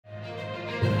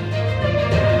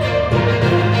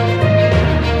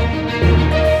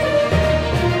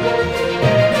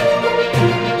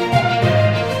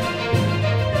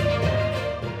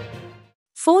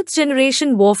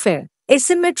Fourth-generation warfare,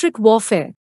 asymmetric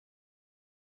warfare.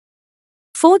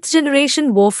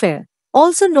 Fourth-generation warfare,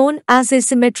 also known as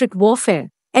asymmetric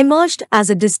warfare, emerged as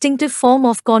a distinctive form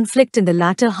of conflict in the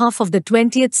latter half of the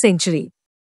 20th century.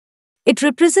 It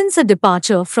represents a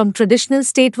departure from traditional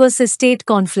state versus state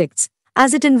conflicts,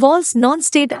 as it involves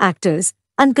non-state actors,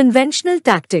 unconventional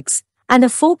tactics, and a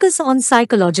focus on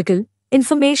psychological,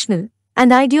 informational,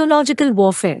 and ideological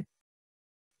warfare.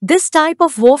 This type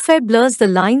of warfare blurs the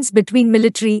lines between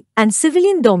military and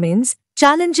civilian domains,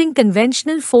 challenging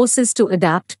conventional forces to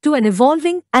adapt to an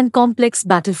evolving and complex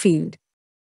battlefield.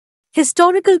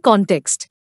 Historical context.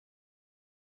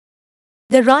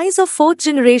 The rise of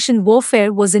fourth-generation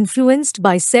warfare was influenced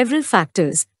by several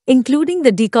factors, including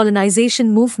the decolonization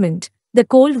movement, the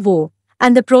Cold War,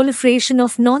 and the proliferation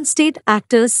of non-state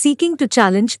actors seeking to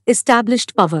challenge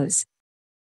established powers.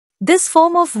 This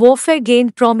form of warfare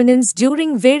gained prominence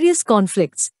during various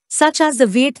conflicts, such as the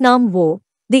Vietnam War,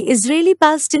 the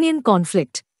Israeli-Palestinian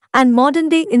conflict, and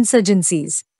modern-day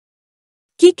insurgencies.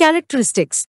 Key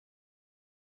characteristics.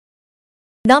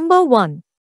 Number 1.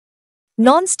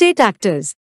 Non-state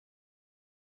actors.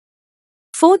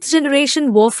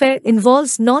 Fourth-generation warfare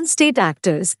involves non-state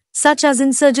actors, such as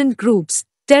insurgent groups,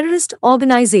 terrorist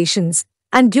organizations,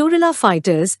 and guerrilla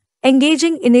fighters,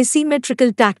 engaging in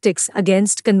asymmetrical tactics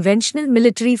against conventional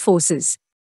military forces.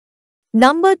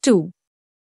 Number 2.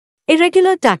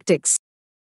 Irregular tactics.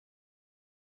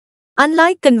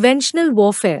 Unlike conventional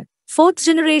warfare,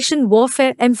 fourth-generation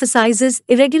warfare emphasizes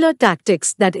irregular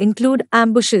tactics that include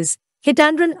ambushes,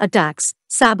 hit-and-run attacks,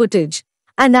 sabotage,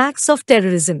 and acts of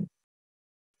terrorism.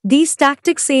 These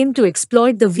tactics aim to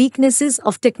exploit the weaknesses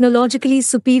of technologically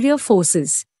superior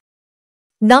forces.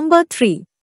 Number 3.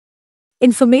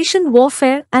 Information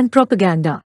warfare and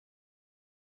propaganda.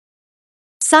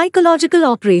 Psychological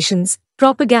operations,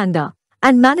 propaganda,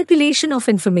 and manipulation of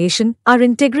information are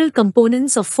integral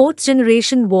components of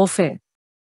fourth-generation warfare.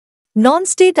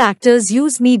 Non-state actors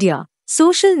use media,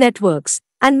 social networks,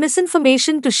 and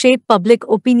misinformation to shape public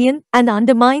opinion and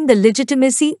undermine the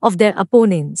legitimacy of their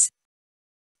opponents.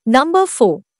 Number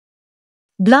 4.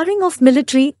 Blurring of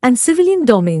military and civilian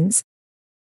domains.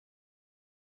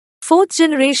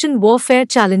 Fourth-generation warfare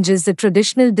challenges the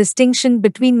traditional distinction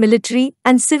between military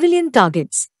and civilian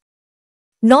targets.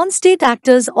 Non-state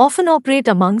actors often operate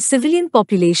among civilian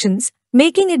populations,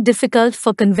 making it difficult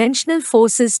for conventional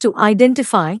forces to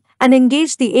identify and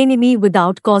engage the enemy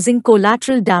without causing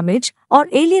collateral damage or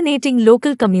alienating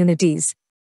local communities.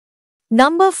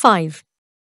 Number 5.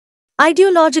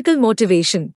 Ideological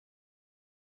motivation.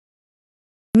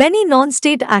 Many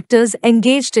non-state actors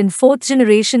engaged in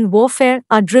fourth-generation warfare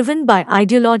are driven by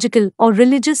ideological or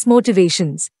religious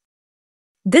motivations.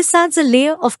 This adds a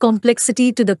layer of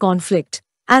complexity to the conflict,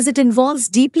 as it involves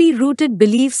deeply rooted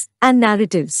beliefs and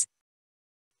narratives.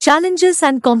 Challenges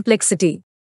and complexity.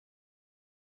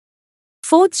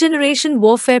 Fourth-generation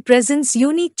warfare presents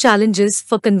unique challenges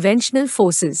for conventional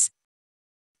forces.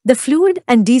 The fluid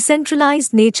and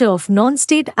decentralized nature of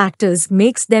non-state actors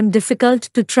makes them difficult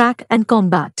to track and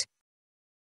combat.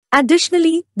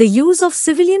 Additionally, the use of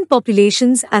civilian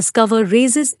populations as cover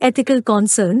raises ethical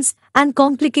concerns and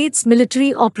complicates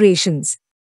military operations.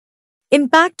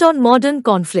 Impact on modern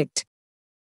conflict.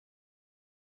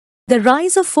 The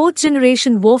rise of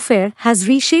fourth-generation warfare has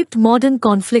reshaped modern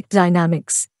conflict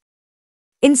dynamics.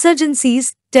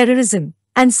 Insurgencies, terrorism,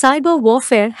 and cyber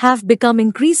warfare have become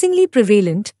increasingly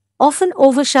prevalent, often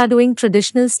overshadowing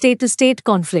traditional state-to-state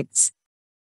conflicts.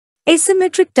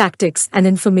 Asymmetric tactics and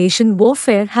information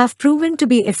warfare have proven to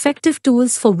be effective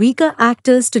tools for weaker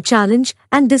actors to challenge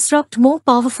and disrupt more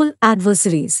powerful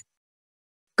adversaries.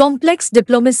 Complex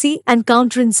diplomacy and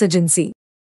counterinsurgency.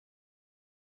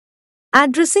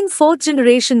 Addressing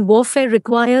fourth-generation warfare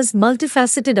requires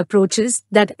multifaceted approaches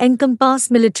that encompass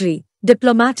military,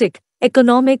 diplomatic,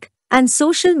 economic, and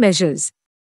social measures.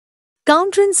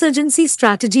 Counterinsurgency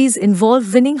strategies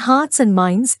involve winning hearts and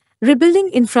minds, rebuilding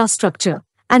infrastructure,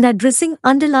 and addressing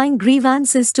underlying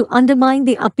grievances to undermine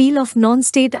the appeal of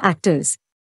non-state actors.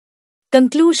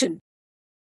 Conclusion.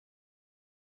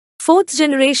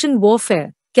 Fourth-generation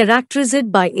warfare,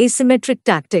 characterized by asymmetric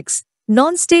tactics,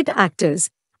 non-state actors,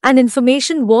 and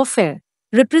information warfare,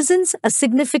 represents a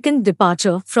significant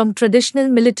departure from traditional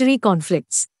military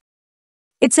conflicts.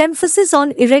 Its emphasis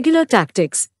on irregular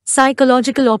tactics,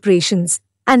 psychological operations,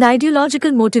 and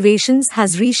ideological motivations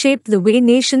has reshaped the way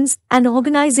nations and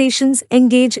organizations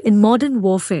engage in modern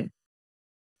warfare.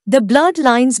 The blurred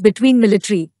lines between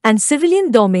military and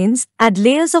civilian domains add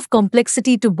layers of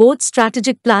complexity to both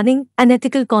strategic planning and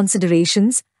ethical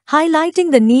considerations,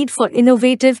 highlighting the need for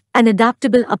innovative and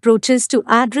adaptable approaches to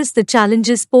address the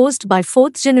challenges posed by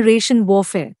fourth-generation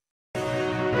warfare.